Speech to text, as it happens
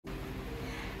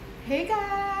Hey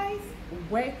guys,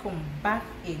 welcome back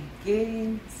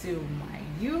again to my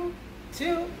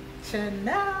YouTube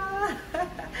channel.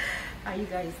 How you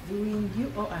guys doing?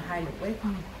 You all are highly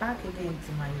welcome back again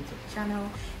to my YouTube channel.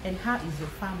 And how is your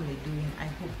family doing? I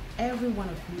hope every one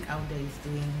of you out there is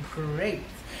doing great.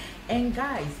 And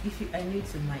guys, if you are new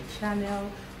to my channel,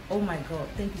 oh my god,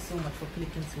 thank you so much for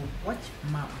clicking to watch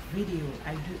my video.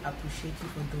 I do appreciate you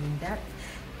for doing that.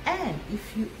 And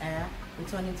if you are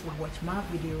returning to watch my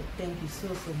video, thank you so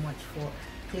much for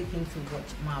clicking to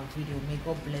watch my video. May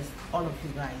God bless all of you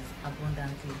guys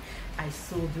abundantly. I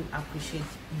so do appreciate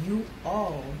you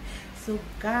all. So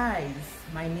guys,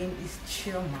 my name is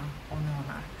Chioma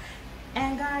Onoha,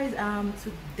 and guys,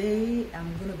 today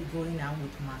I'm gonna be going out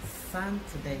with my son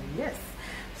today. Yes,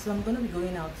 so I'm gonna be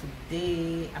going out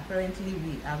today. Apparently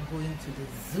we are going to the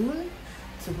zoo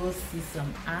to go see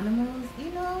some animals,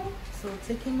 you know, so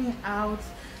taking me out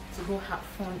to go have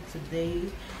fun today.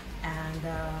 And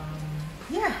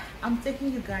yeah, I'm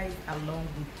taking you guys along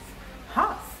with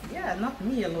us. Yeah, not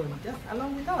me alone, just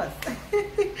along with us.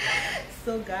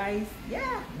 So guys,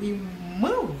 yeah, we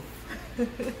move.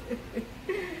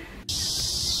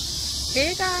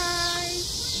 Hey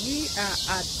guys, we are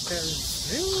at the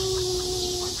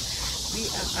zoo. We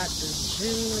are at the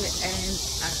zoo, and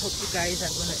I hope you guys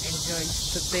are going to enjoy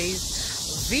today's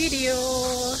video.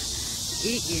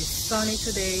 It is sunny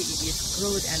today, it is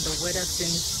good, and the weather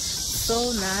seems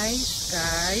so nice,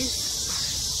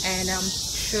 guys. And I'm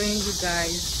showing you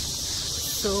guys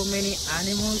so many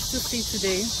animals to see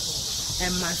today,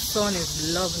 and my son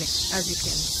is loving it. As you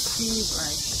can see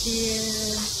right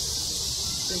here,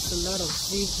 there's a lot of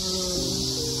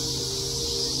zebras.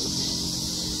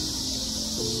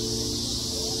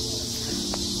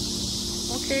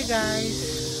 Okay guys,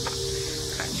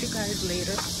 catch you guys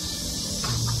later. Hey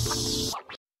guys, we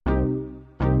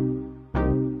are at the zoo.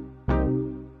 We are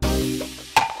at the zoo,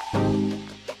 and I hope you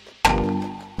guys are going to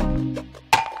enjoy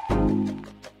today's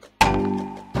video.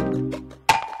 It is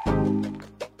sunny today, it is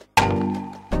good, and the weather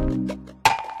seems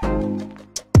so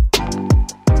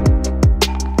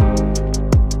nice, guys. And I'm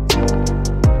showing you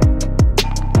guys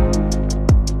so many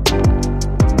animals to see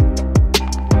today, and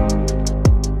my son is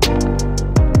loving it. As you can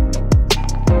see right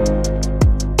here,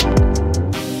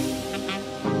 there's a lot of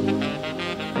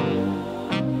zebras.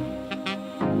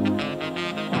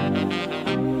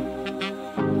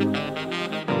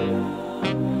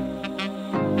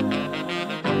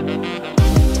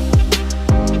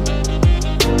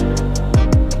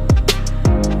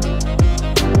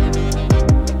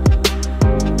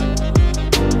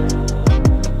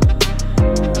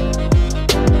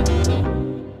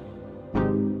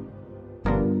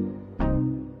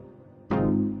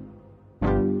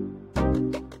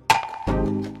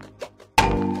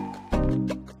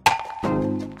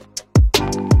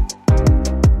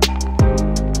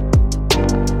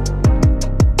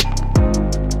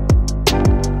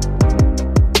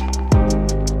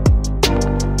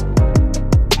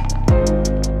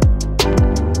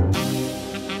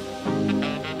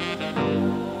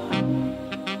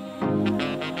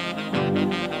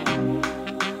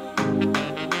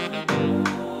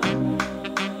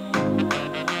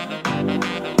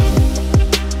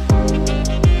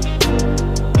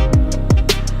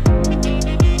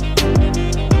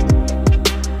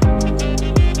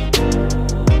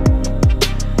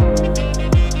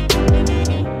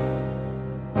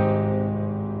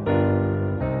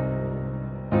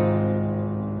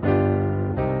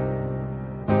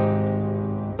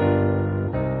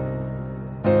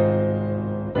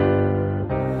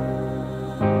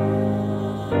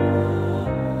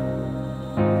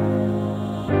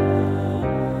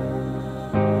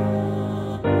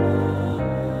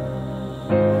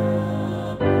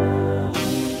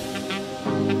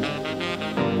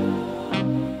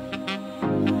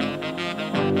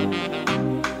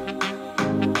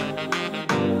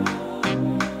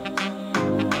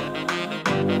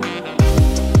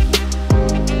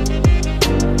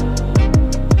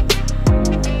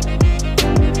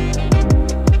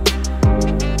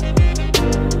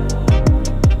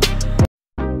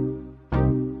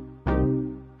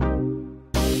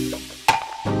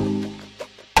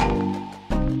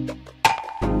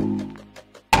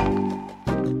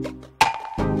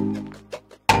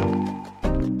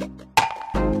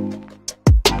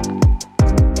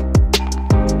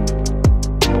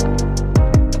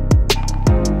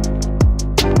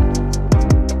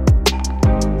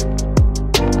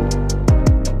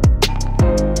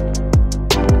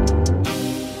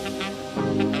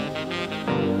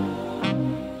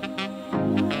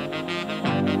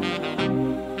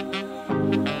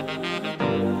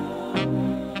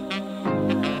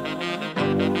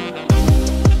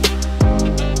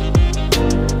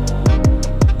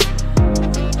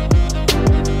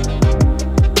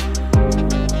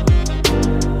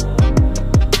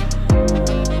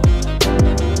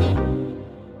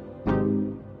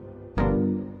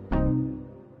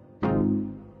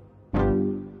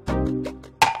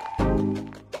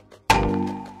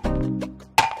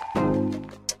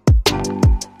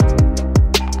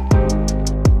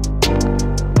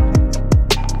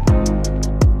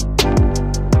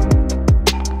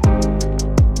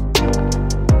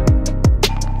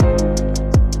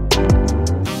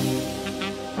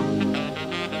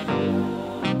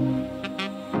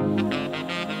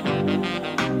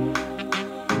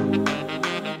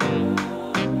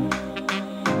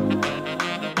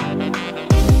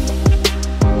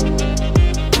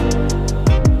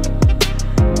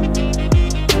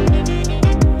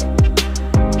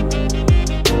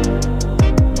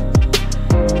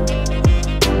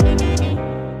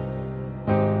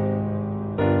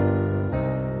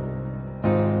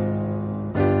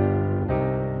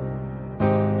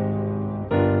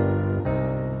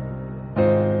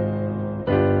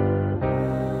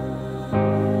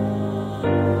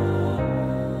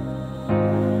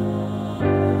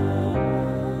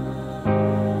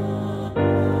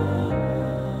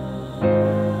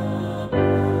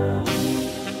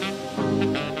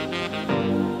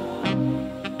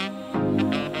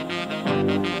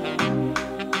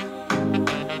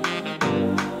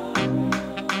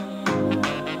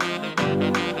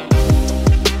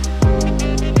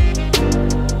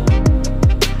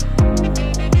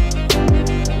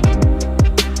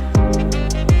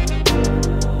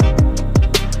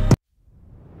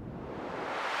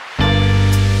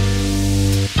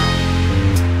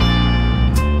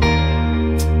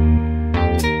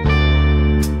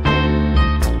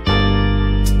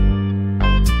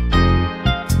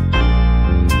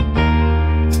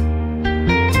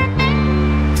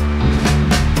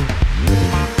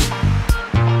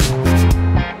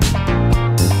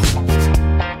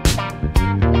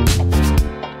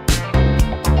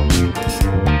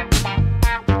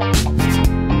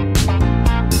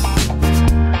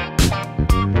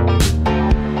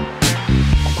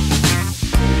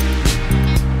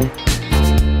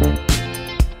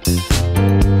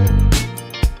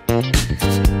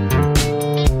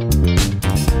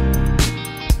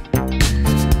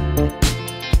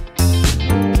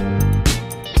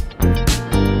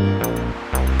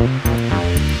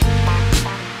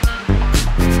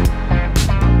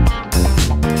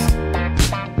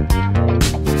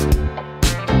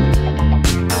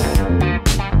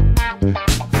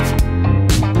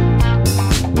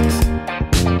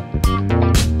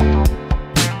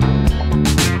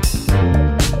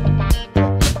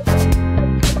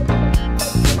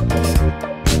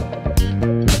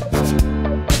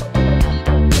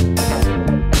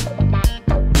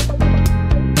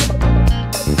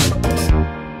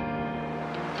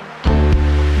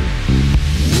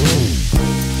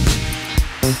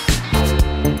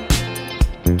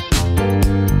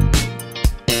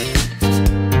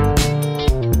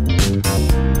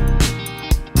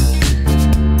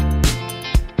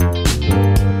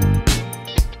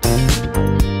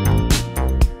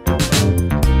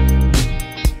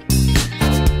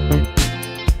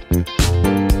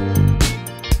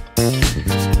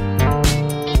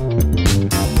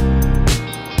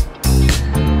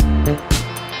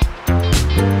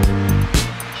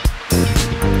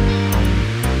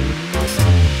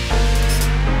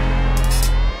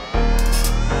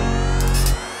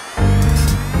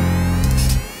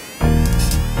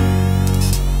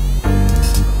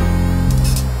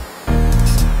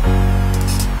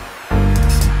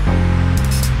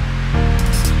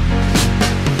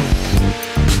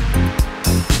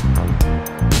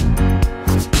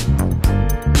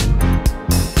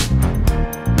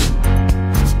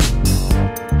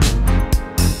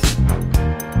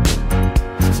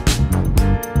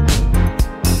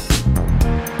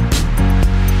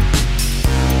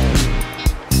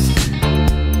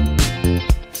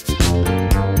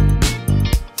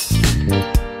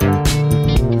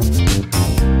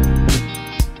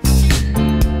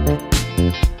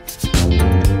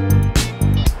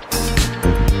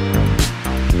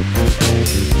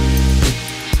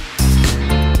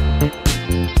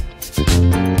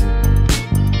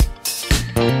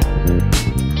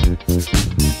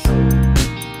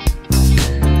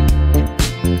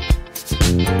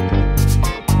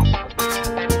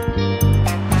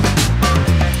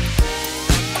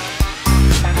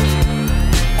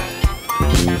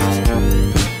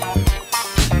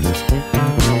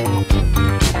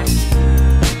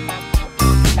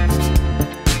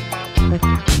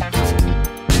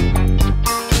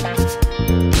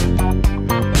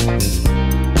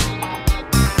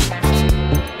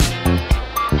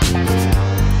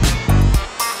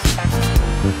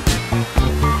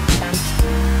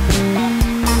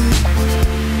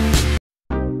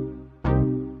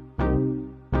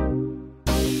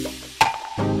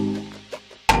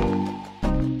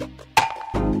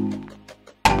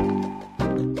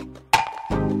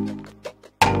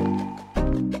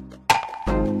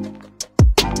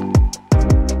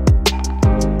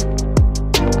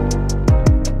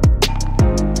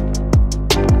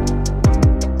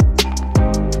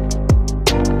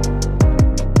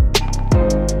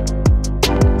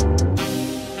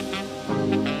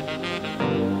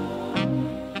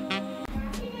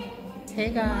 Hey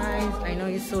guys, I know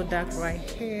it's so dark right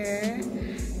here,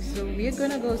 so we're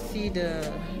gonna go see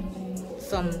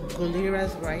some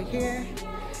gorillas right here.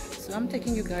 So I'm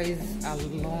taking you guys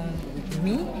along with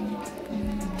me.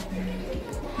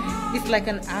 It's like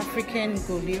an African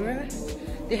gorilla.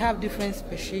 They have different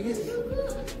species,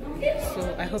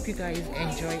 so I hope you guys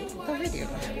enjoy the video.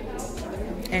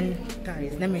 And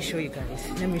guys, let me show you guys,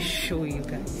 I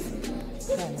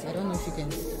don't know if you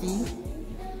can see,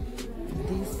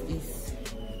 this is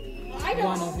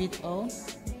one of it all.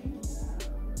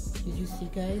 Did you see,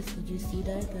 guys? Did you see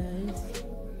that, guys?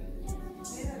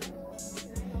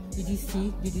 Did you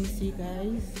see,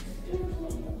 guys?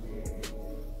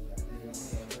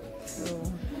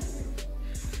 So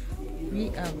we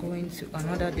are going to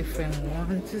another different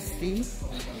one to see.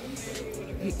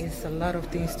 There is a lot of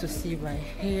things to see right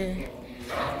here.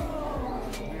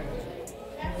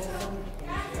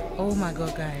 Oh my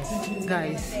god, guys,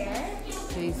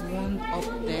 there is one up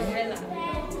there.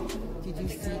 Did you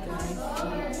see, guys?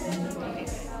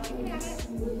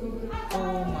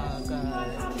 Oh my god.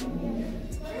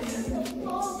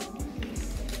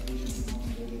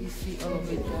 You see all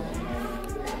of it, guys?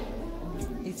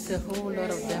 It's a whole lot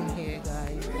of them here,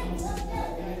 guys.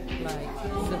 Like,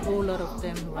 it's a whole lot of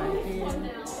them right here.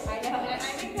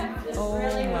 Oh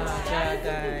my god,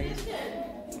 guys.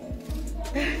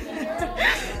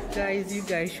 Guys, you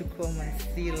guys should come and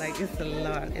see. Like, it's a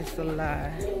lot. I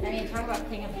mean, talk about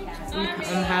king of the castle.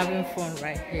 I'm having fun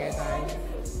right here, guys.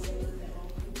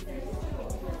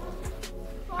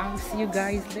 I'll see you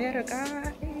guys later,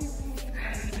 guys.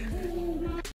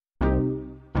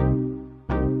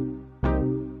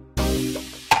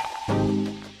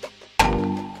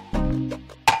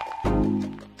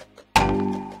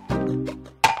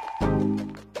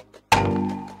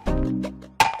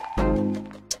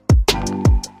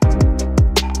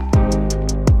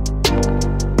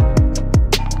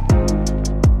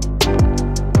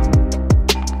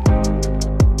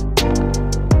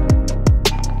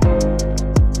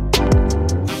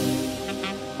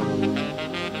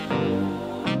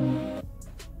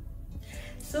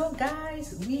 So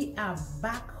guys, we are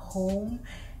back home,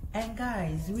 and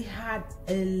guys, we had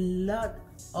a lot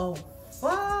of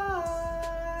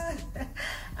fun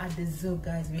at the zoo.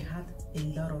 Guys, we had a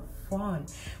lot of fun.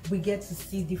 We get to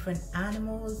see different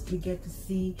animals, we get to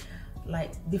see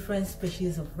like different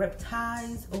species of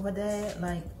reptiles over there.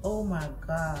 Like, oh my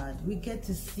god, we get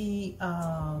to see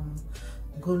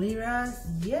gorillas.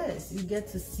 Yes, we get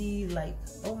to see, like,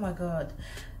 oh my god,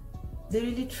 they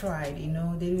really tried, you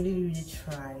know, they really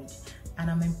tried,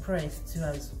 and I'm impressed too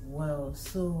as well.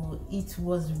 So it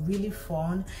was really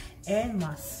fun, and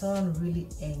my son really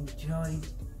enjoyed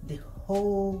the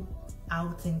whole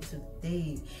outing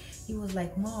today. He was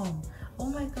like, Mom, oh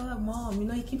my god, Mom, you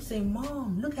know, he keeps saying,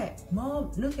 Mom, look at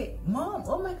Mom,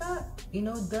 oh my god, you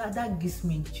know, that gives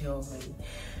me joy.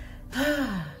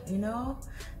 You know,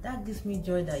 that gives me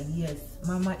joy that yes,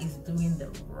 Mama is doing the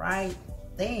right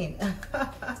thing.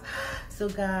 So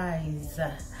guys,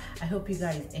 I hope you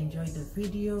guys enjoyed the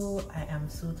video. I am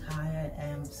so tired, I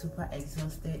am super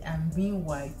exhausted, and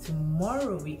meanwhile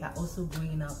tomorrow we are also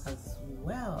going out as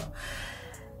well.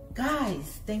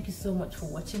 Guys, thank you so much for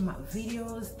watching my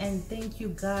videos, and thank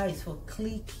you guys for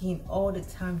clicking all the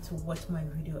time to watch my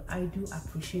video. I do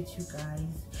appreciate you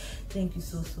guys. Thank you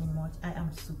so much. I am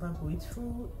super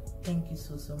grateful. Thank you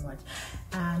so much.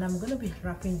 And I'm gonna be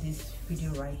wrapping this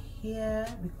video right here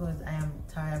because I am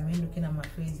tired. I mean, looking at my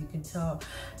face, you can tell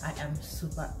I am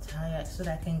super tired, so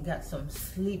that I can get some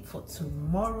sleep for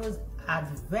tomorrow's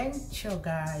adventure,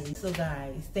 guys. So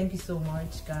guys, thank you so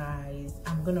much, guys.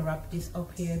 I'm gonna wrap this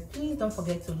up here. Please don't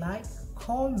forget to like,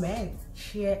 comment,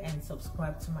 share, and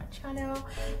subscribe to my channel,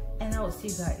 and I will see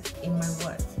you guys in my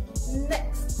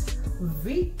next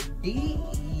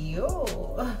video.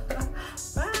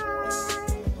 Bye.